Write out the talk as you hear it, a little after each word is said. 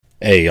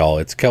Hey y'all,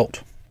 it's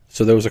Kelt.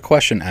 So there was a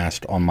question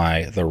asked on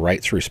my The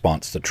Right's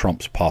response to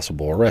Trump's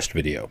possible arrest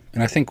video,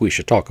 and I think we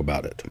should talk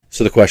about it.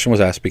 So the question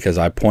was asked because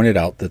I pointed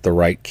out that the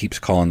right keeps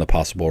calling the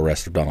possible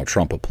arrest of Donald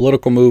Trump a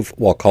political move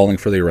while calling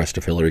for the arrest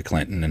of Hillary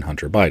Clinton and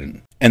Hunter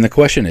Biden. And the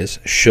question is,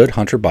 should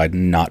Hunter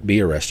Biden not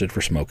be arrested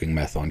for smoking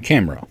meth on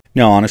camera?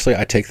 Now, honestly,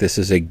 I take this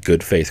as a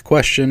good faith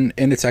question,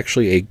 and it's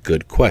actually a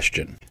good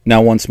question.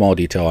 Now, one small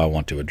detail I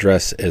want to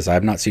address is I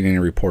have not seen any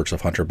reports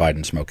of Hunter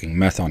Biden smoking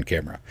meth on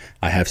camera.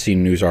 I have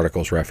seen news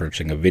articles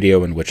referencing a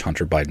video in which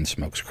Hunter Biden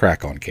smokes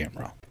crack on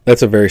camera.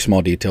 That's a very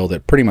small detail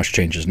that pretty much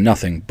changes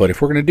nothing, but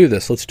if we're going to do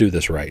this, let's do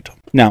this right.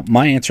 Now,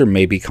 my answer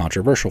may be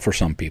controversial for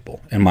some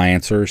people, and my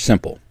answer is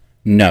simple.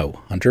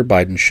 No, Hunter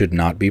Biden should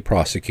not be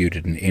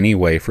prosecuted in any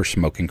way for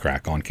smoking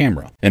crack on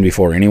camera. And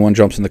before anyone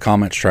jumps in the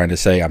comments trying to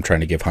say I'm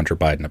trying to give Hunter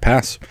Biden a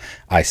pass,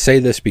 I say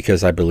this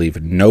because I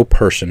believe no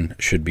person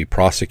should be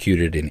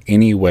prosecuted in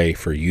any way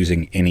for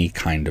using any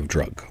kind of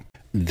drug.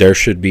 There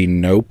should be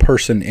no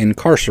person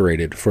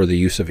incarcerated for the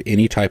use of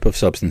any type of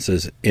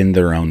substances in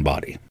their own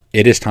body.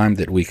 It is time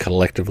that we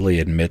collectively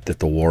admit that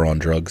the war on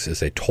drugs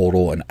is a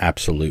total and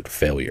absolute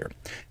failure.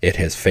 It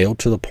has failed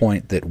to the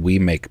point that we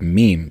make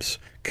memes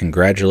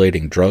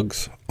congratulating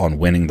drugs on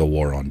winning the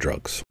war on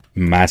drugs.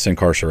 Mass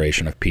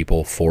incarceration of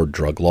people for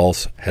drug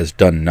laws has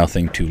done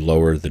nothing to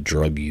lower the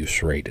drug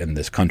use rate in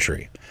this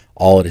country.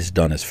 All it has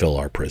done is fill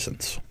our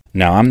prisons.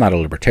 Now, I'm not a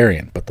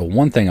libertarian, but the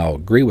one thing I'll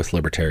agree with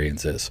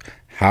libertarians is,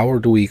 how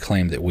do we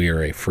claim that we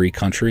are a free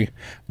country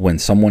when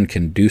someone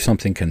can do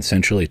something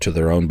consensually to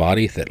their own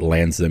body that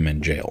lands them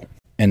in jail?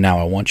 And now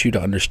I want you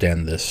to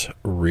understand this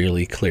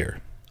really clear.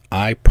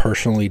 I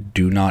personally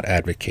do not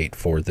advocate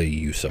for the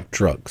use of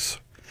drugs.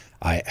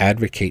 I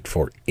advocate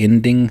for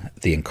ending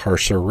the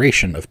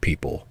incarceration of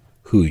people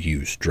who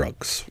use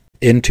drugs.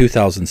 In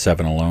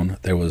 2007 alone,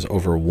 there was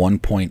over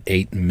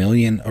 1.8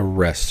 million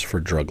arrests for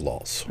drug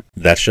laws.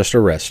 That's just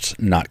arrests,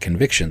 not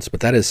convictions,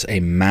 but that is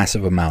a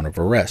massive amount of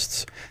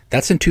arrests.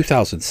 That's in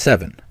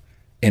 2007.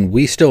 And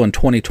we still in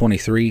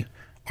 2023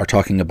 are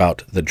talking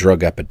about the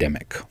drug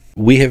epidemic.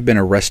 We have been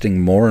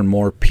arresting more and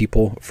more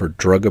people for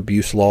drug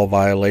abuse law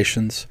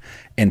violations,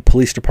 and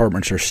police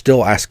departments are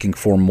still asking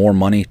for more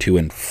money to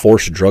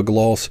enforce drug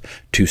laws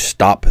to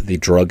stop the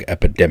drug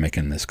epidemic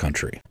in this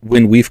country.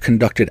 When we've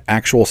conducted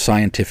actual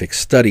scientific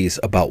studies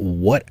about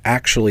what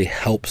actually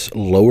helps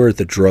lower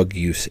the drug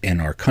use in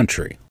our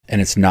country,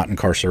 and it's not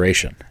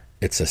incarceration,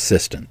 it's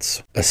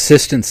assistance.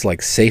 Assistance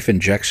like safe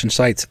injection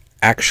sites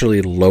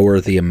actually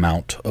lower the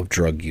amount of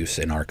drug use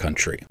in our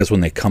country. Because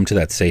when they come to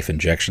that safe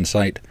injection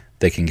site,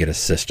 they can get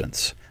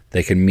assistance.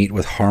 They can meet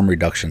with harm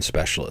reduction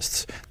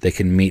specialists. They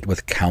can meet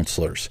with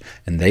counselors,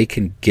 and they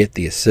can get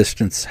the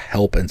assistance,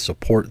 help, and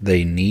support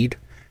they need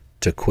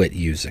to quit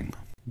using.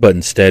 But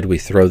instead, we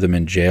throw them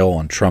in jail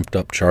on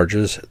trumped-up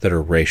charges that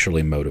are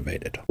racially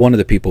motivated. One of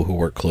the people who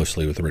worked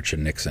closely with Richard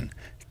Nixon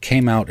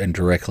came out and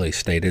directly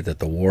stated that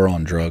the war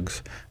on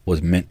drugs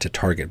was meant to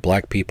target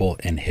black people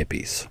and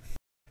hippies,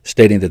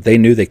 stating that they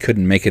knew they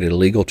couldn't make it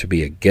illegal to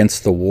be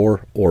against the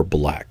war or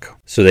black.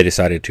 So they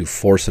decided to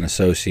force an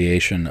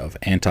association of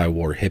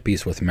anti-war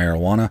hippies with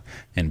marijuana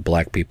and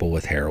black people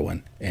with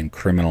heroin and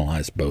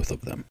criminalize both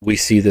of them. We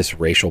see this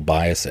racial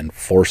bias and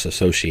forced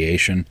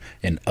association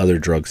in other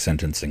drug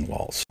sentencing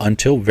laws.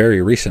 Until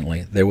very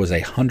recently, there was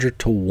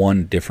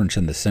 100-to-1 difference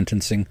in the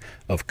sentencing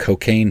of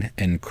cocaine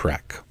and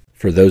crack.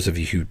 For those of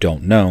you who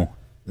don't know,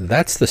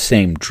 that's the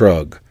same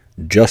drug,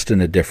 just in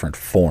a different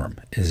form.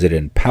 Is it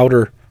in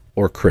powder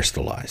or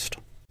crystallized?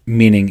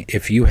 Meaning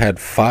if you had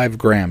 5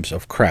 grams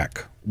of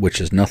crack,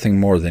 which is nothing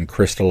more than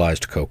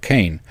crystallized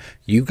cocaine,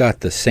 you got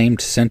the same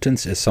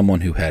sentence as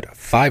someone who had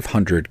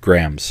 500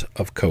 grams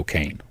of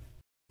cocaine.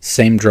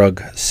 Same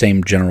drug,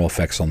 same general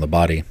effects on the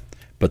body,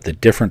 but the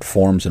different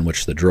forms in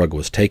which the drug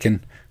was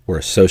taken were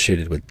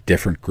associated with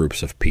different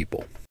groups of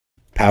people.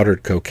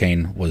 Powdered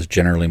cocaine was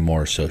generally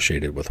more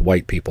associated with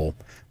white people,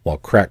 while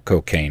crack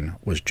cocaine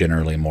was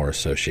generally more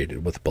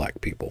associated with black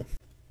people.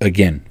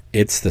 Again,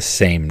 it's the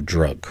same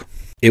drug.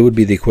 It would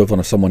be the equivalent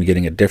of someone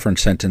getting a different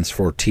sentence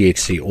for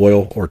THC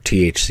oil or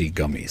THC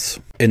gummies.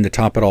 And to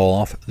top it all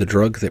off, the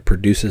drug that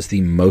produces the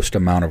most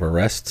amount of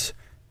arrests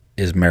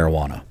is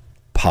marijuana,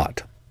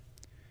 pot,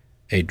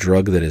 a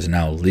drug that is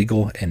now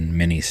legal in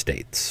many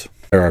states.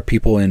 There are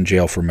people in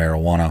jail for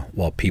marijuana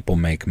while people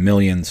make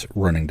millions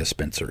running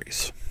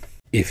dispensaries.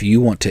 If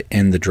you want to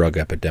end the drug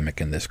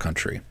epidemic in this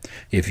country,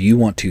 if you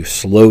want to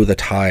slow the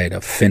tide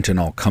of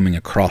fentanyl coming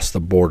across the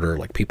border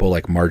like people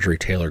like Marjorie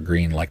Taylor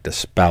Greene like to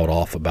spout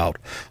off about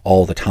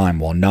all the time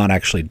while not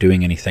actually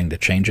doing anything to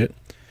change it,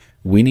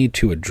 we need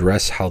to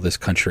address how this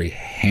country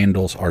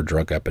handles our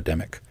drug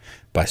epidemic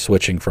by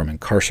switching from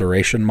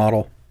incarceration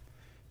model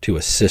to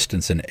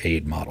assistance and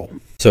aid model.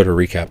 So to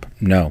recap,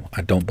 no,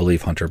 I don't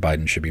believe Hunter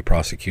Biden should be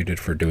prosecuted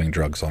for doing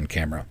drugs on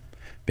camera,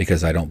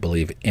 because I don't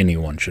believe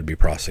anyone should be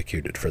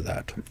prosecuted for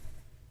that.